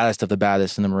the baddest of the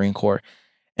baddest in the Marine Corps.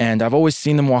 And I've always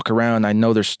seen them walk around. I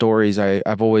know their stories.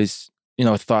 I've always,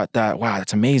 thought that, wow,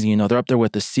 that's amazing. They're up there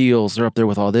with the SEALs. They're up there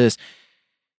with all this.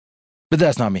 But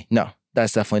that's not me. No,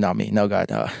 that's definitely not me. No,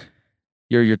 God,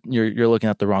 you're looking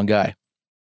at the wrong guy.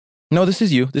 No, this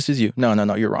is you.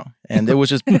 No, you're wrong. And it was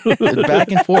just back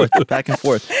and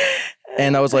forth.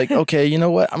 And I was like, okay, you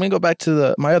know what? I'm gonna go back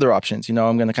to my other options.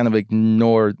 I'm gonna kind of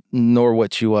ignore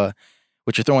what you're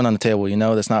throwing on the table.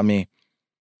 That's not me.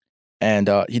 And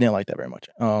he didn't like that very much.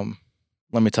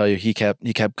 Let me tell you, he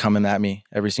kept coming at me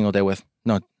every single day with,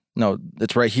 no,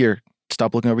 it's right here.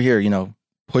 Stop looking over here.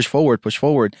 Push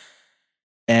forward.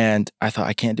 And I thought,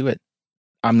 I can't do it.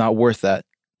 I'm not worth that.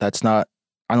 I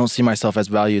don't see myself as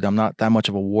valued. I'm not that much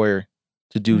of a warrior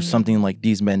to do something like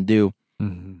these men do.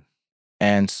 Mm-hmm.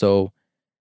 And so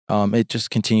it just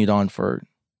continued on for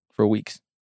weeks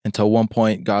until one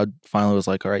point God finally was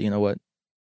like, all right, you know what?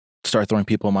 Start throwing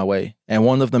people my way. And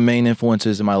one of the main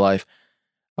influences in my life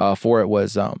for it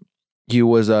was he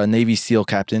was a Navy SEAL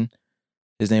captain.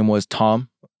 His name was Tom,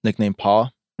 nicknamed Paw.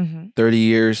 30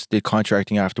 years, did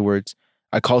contracting afterwards.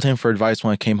 I called him for advice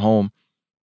when I came home,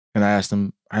 and I asked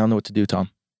him, I don't know what to do, Tom.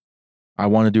 I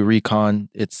want to do recon.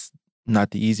 It's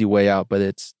not the easy way out, but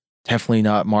it's definitely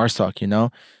not MARSOC, you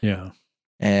know? Yeah.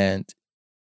 And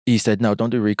he said, no, don't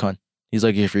do recon. He's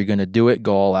like, if you're going to do it,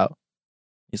 go all out.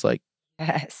 He's like,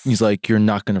 Yes. He's like, you're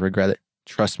not going to regret it.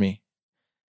 Trust me.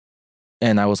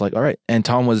 And I was like, all right. And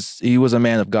Tom was a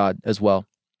man of God as well.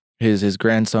 His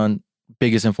grandson,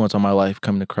 biggest influence on my life,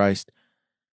 coming to Christ.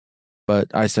 But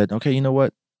I said, okay, you know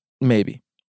what? Maybe.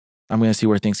 I'm going to see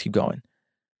where things keep going.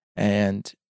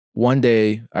 And one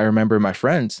day, I remember my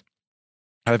friends,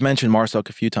 I've mentioned MARSOC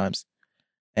a few times,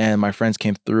 and my friends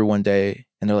came through one day,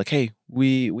 and they're like, hey,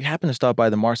 we happened to stop by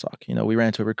the MARSOC. You know, we ran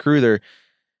into a recruiter.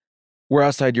 We're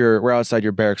outside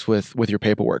your barracks with your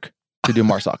paperwork to do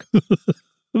MARSOC.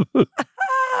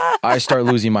 I start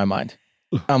losing my mind.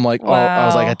 I'm like, Wow. I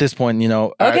was like, at this point, you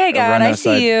know, okay, God, I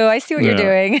see you. I see what you're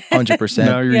doing. 100%.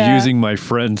 Now you're using my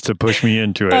friends to push me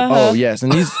into it. Oh yes,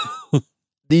 and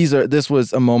this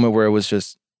was a moment where it was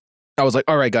just, I was like,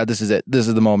 all right, God, this is it. This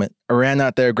is the moment. I ran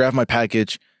out there, grabbed my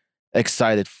package,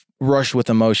 excited, rushed with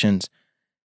emotions,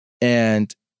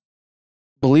 and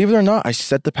believe it or not, I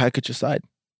set the package aside.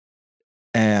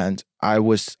 And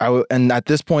and at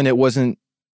this point, it wasn't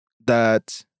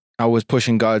that I was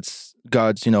pushing God's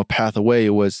path away.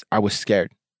 It was, I was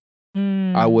scared.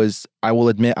 I will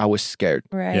admit, I was scared.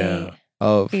 Right. Yeah.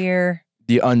 Of fear,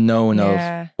 the unknown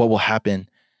of what will happen.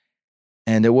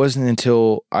 And it wasn't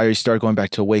until I started going back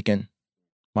to Awaken,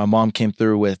 my mom came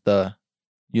through with, you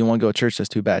don't want to go to church? That's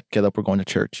too bad. Get up, we're going to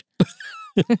church.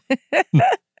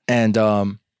 And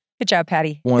good job,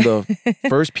 Patty. one of the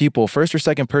first or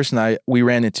second person we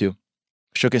ran into,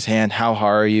 shook his hand. How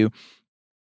are you?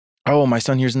 Oh, my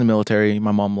son here's in the military.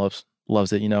 My mom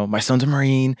loves it. You know, my son's a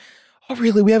Marine. Oh,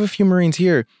 really? We have a few Marines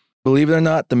here. Believe it or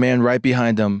not, the man right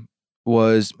behind him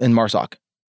was in MARSOC.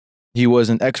 He was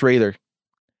an ex-Raider.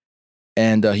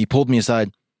 And he pulled me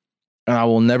aside. And I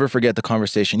will never forget the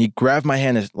conversation. He grabbed my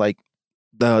hand as like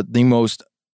the most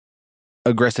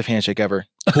aggressive handshake ever.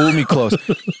 Pulled me close.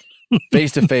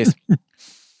 Face to face.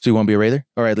 So you want to be a Raider?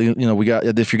 All right, you know,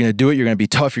 if you're going to do it, you're going to be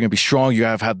tough, you're going to be strong, you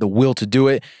have the will to do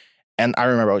it. And I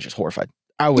remember I was just horrified.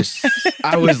 I was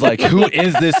like, who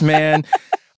is this man?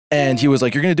 And he was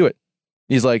like, you're going to do it.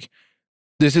 He's like,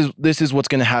 this is what's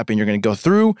going to happen. You're going to go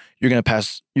through, you're going to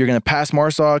pass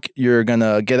MARSOC, you're going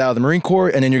to get out of the Marine Corps,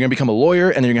 and then you're going to become a lawyer,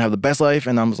 and then you're going to have the best life.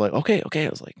 And I was like, okay. I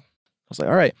was like,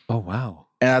 all right. Oh, wow.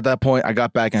 And at that point, I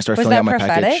got back and I started filling out my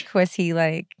package. Was he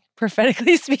like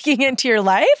prophetically speaking into your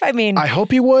life? I mean, I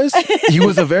hope he was. He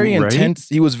was a very Right? intense.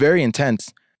 He was very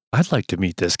intense. I'd like to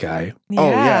meet this guy. Oh,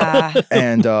 yeah.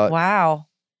 And wow.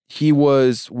 he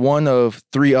was one of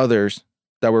 3 others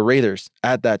that were Raiders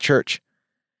at that church.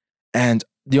 And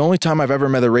the only time I've ever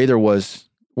met a Raider was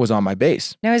on my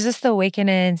base. Now, is this the Awaken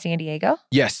in San Diego?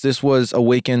 Yes, this was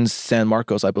Awakens San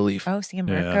Marcos, I believe. Oh, San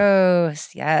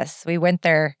Marcos. Yes, we went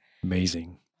there.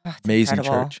 Amazing. Oh, it's Amazing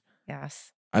incredible. church.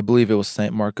 Yes. I believe it was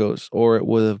San Marcos, or it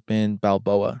would have been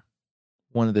Balboa.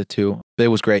 One of the two. But it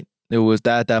was great. It was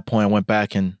at that point I went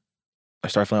back and I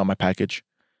started filling out my package.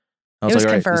 I was It was like,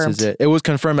 all right, confirmed. this is it. It was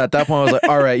confirmed at that point. I was like,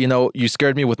 all right, you know, you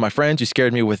scared me with my friends. You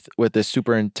scared me with this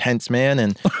super intense man.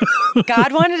 And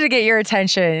God wanted to get your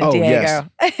attention, Oh, Diego.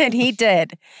 And he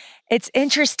did. It's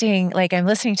interesting. Like, I'm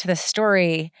listening to this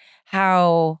story,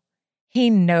 how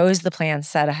he knows the plans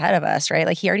set ahead of us, right?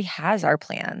 Like, he already has our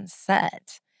plans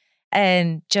set.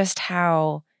 And just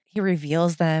how he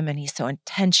reveals them and he's so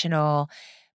intentional.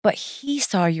 But he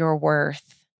saw your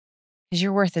worth, because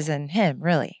your worth is in him,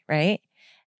 really, right?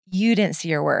 You didn't see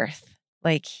your worth.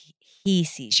 Like, he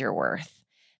sees your worth,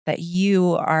 that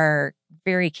you are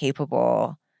very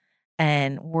capable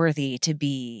and worthy to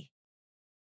be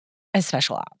a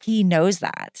special op. He knows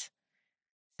that.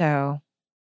 So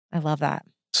I love that.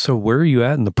 So where are you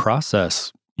at in the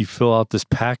process? You fill out this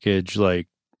package, like,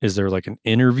 is there like an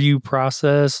interview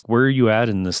process? Where are you at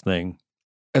in this thing?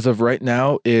 as of right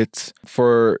now, it's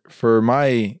for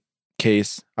my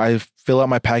case, I fill out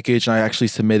my package and I actually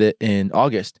submit it in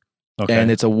August. Okay.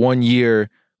 And it's a 1-year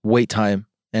wait time.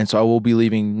 And so I will be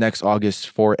leaving next August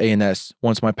for ANS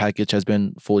once my package has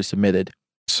been fully submitted.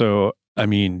 So, I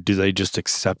mean, do they just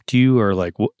accept you, or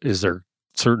like, is there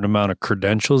certain amount of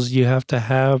credentials you have to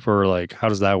have, or like how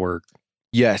does that work?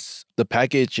 Yes, the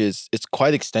package it's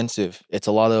quite extensive. It's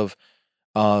a lot of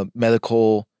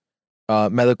medical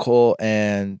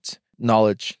and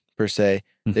knowledge per se.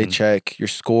 They Mhm. check your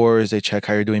scores, they check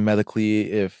how you're doing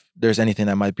medically, if there's anything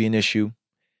that might be an issue.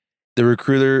 The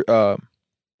recruiter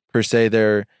per se,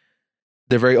 they're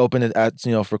very open at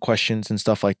for questions and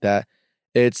stuff like that.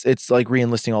 It's like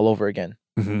re-enlisting all over again.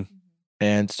 Mhm.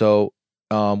 And so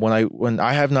when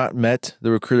I have not met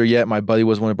the recruiter yet, my buddy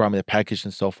was one who brought me the package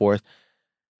and so forth.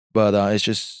 But it's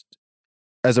just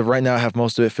as of right now, I have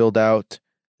most of it filled out,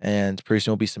 and pretty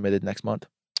soon will be submitted next month.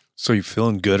 So you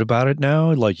feeling good about it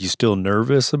now? Like you still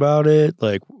nervous about it?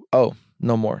 Like, Oh,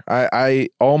 no more. I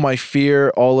all my fear,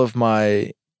 all of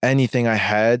my anything I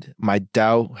had, my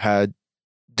doubt had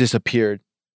disappeared.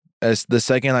 As the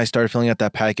second I started filling out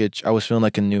that package, I was feeling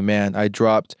like a new man. I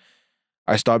stopped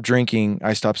drinking,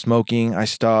 I stopped smoking, I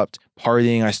stopped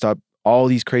partying, I stopped all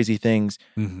these crazy things.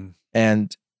 mhm.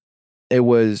 And that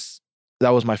was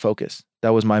my focus. That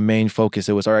was my main focus.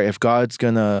 It was all right, if God's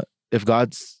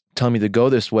telling me to go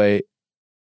this way,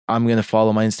 I'm gonna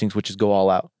follow my instincts, which is go all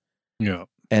out. Yeah.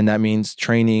 And that means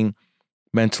training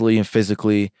mentally and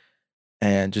physically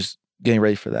and just getting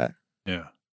ready for that. Yeah.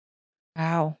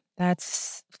 Wow.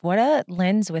 That's what a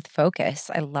lens with focus.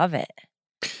 I love it.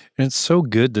 And it's so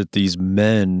good that these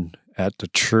men at the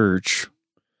church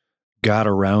got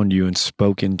around you and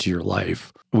spoke into your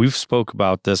life. We've spoke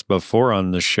about this before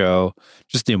on the show,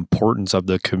 just the importance of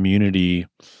the community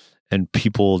and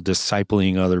people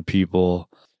discipling other people,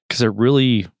 because it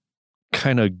really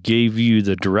kind of gave you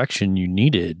the direction you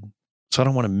needed. So I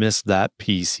don't want to miss that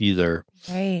piece either.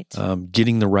 Right.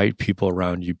 Getting the right people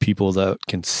around you, people that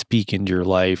can speak into your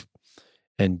life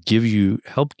and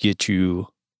help get you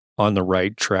on the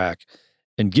right track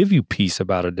and give you peace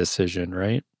about a decision,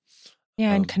 right?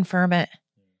 Yeah, and Um, confirm it.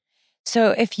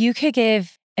 So if you could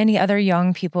give any other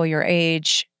young people your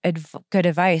age good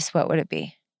advice, what would it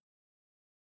be?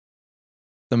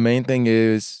 The main thing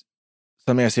is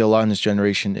something I see a lot in this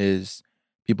generation is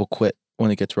people quit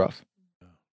when it gets rough.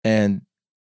 And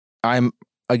I'm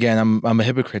I'm a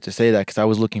hypocrite to say that because I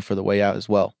was looking for the way out as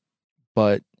well.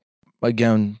 But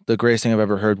again, the greatest thing I've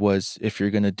ever heard was if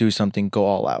you're gonna do something, go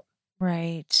all out.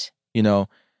 Right. You know,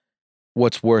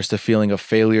 what's worse, the feeling of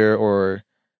failure or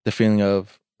the feeling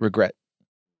of regret?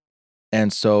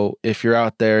 And so if you're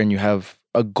out there and you have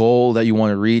a goal that you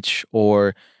want to reach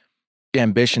or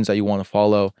ambitions that you want to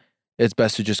follow, it's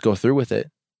best to just go through with it.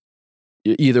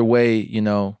 Either way, you're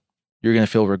going to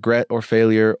feel regret or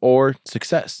failure or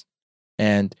success.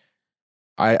 And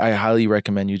I highly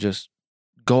recommend you just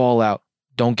go all out.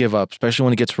 Don't give up, especially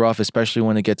when it gets rough, especially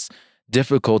when it gets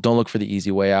difficult. Don't look for the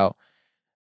easy way out.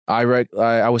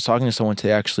 I was talking to someone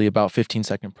today actually about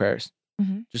 15-second prayers.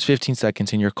 Mhm. Just 15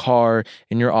 seconds in your car,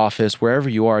 in your office, wherever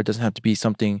you are. It doesn't have to be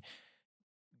something.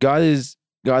 God is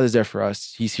there for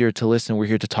us. He's here to listen. We're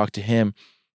here to talk to him.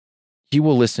 He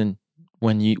will listen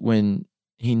when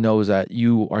he knows that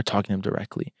you are talking to him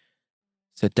directly.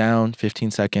 Sit down,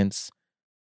 15 seconds.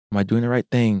 Am I doing the right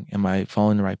thing? Am I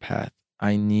following the right path?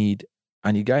 I need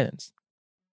guidance.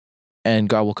 And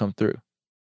God will come through.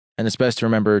 And it's best to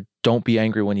remember, don't be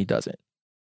angry when he doesn't.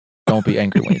 Don't be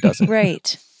angry when he doesn't.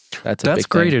 Right. That's That's big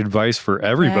great thing. advice for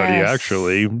everybody, Yes.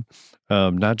 actually.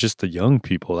 Not just the young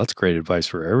people. That's great advice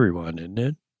for everyone, isn't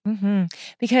it? Hmm.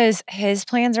 Because his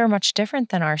plans are much different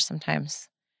than ours sometimes,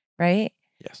 right?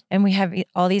 Yes. And we have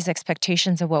all these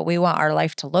expectations of what we want our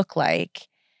life to look like.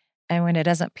 And when it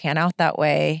doesn't pan out that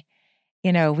way,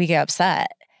 we get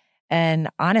upset. And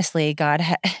honestly, God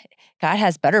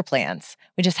has better plans.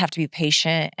 We just have to be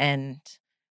patient and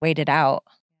wait it out.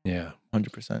 Yeah.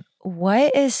 100%.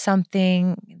 What is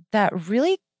something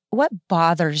what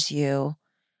bothers you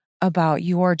about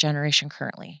your generation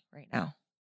currently right now?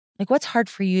 Like, what's hard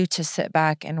for you to sit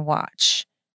back and watch?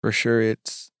 For sure,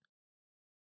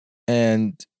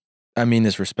 and I mean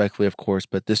this respectfully, of course,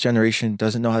 but this generation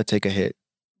doesn't know how to take a hit,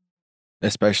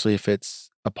 especially if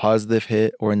it's a positive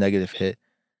hit or a negative hit.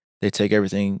 They take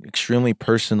everything extremely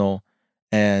personal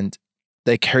and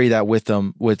they carry that with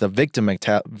them with a victim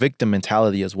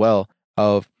mentality as well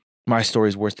of my story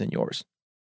is worse than yours.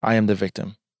 I am the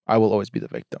victim. I will always be the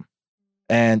victim.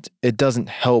 And it doesn't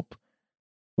help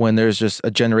when there's just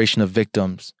a generation of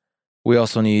victims. We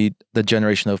also need the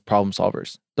generation of problem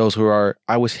solvers. Those who are,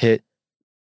 I was hit,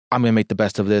 I'm going to make the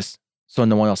best of this so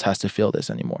no one else has to feel this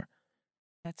anymore.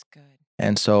 That's good.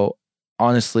 And so,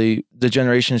 honestly, the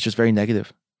generation is just very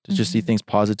negative. To just see Mhm. things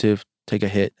positive, take a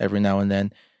hit every now and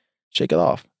then, shake it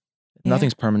off. Yeah.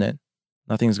 Nothing's permanent.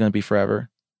 Nothing's going to be forever.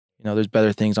 There's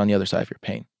better things on the other side of your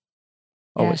pain.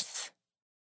 Always. Yes.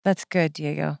 That's good,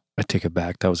 Diego. I take it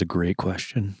back. That was a great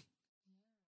question.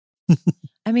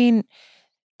 I mean,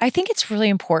 I think it's really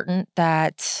important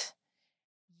that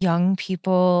young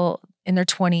people in their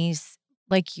 20s,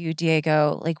 like you,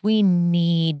 Diego, like we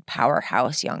need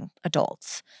powerhouse young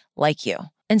adults like you.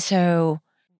 And so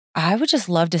I would just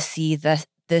love to see this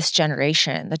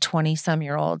generation, the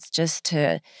 20-some-year-olds, just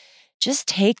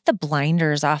take the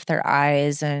blinders off their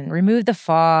eyes and remove the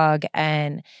fog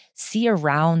and see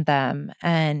around them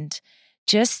and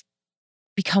just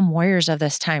become warriors of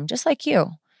this time, just like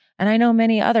you. And I know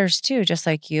many others too, just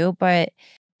like you, but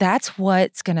that's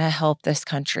what's going to help this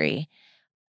country.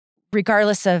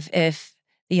 Regardless of if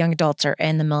the young adults are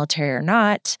in the military or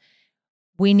not,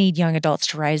 we need young adults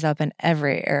to rise up in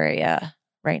every area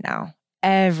right now.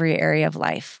 Every area of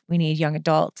life. We need young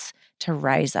adults to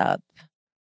rise up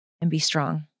and be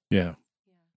strong. Yeah.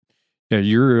 Yeah,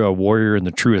 you're a warrior in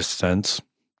the truest sense.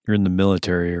 You're in the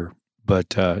military,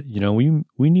 but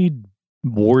we need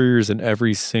warriors in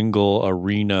every single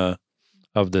arena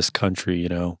of this country,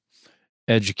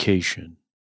 education,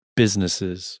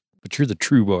 businesses, but you're the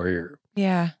true warrior.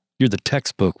 Yeah. You're the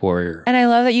textbook warrior. And I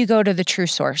love that you go to the true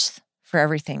source for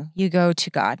everything. You go to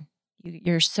God.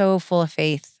 You're so full of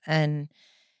faith and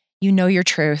you know your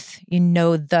truth. You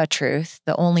know the truth,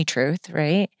 the only truth,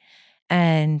 right?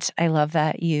 And I love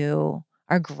that you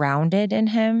are grounded in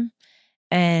Him.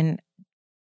 And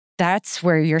that's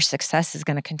where your success is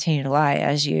going to continue to lie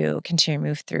as you continue to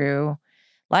move through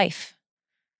life,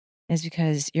 is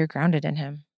because you're grounded in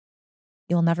Him.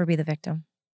 You'll never be the victim.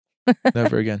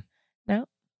 Never again. No.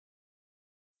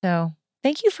 So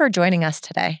thank you for joining us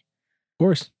today. Of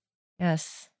course.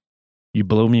 Yes. You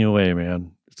blow me away,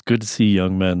 man. It's good to see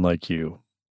young men like you.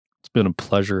 It's been a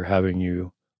pleasure having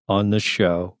you on this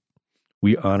show.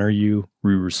 We honor you.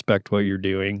 We respect what you're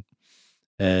doing.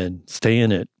 And stay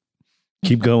in it.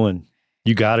 Keep going.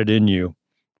 You got it in you.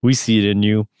 We see it in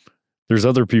you. There's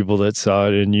other people that saw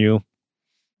it in you.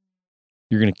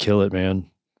 You're going to kill it, man.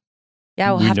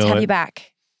 Yeah, we'll have to have you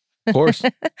back. Of course.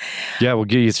 Yeah, we'll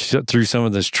get you through some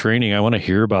of this training. I want to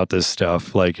hear about this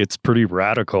stuff. Like, it's pretty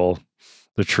radical,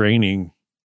 the training.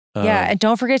 Yeah, and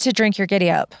don't forget to drink your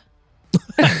giddy up.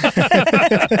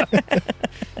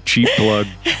 Cheap plug.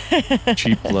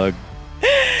 Cheap plug.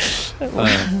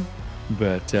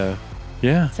 But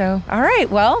yeah. So, all right.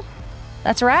 Well,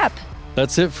 that's a wrap.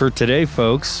 That's it for today,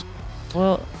 folks.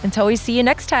 Well, until we see you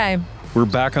next time. We're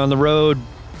back on the road.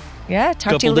 Yeah,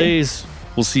 talk to you later. Couple days.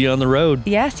 We'll see you on the road.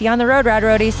 Yeah, see you on the road, Rad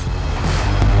Roadies.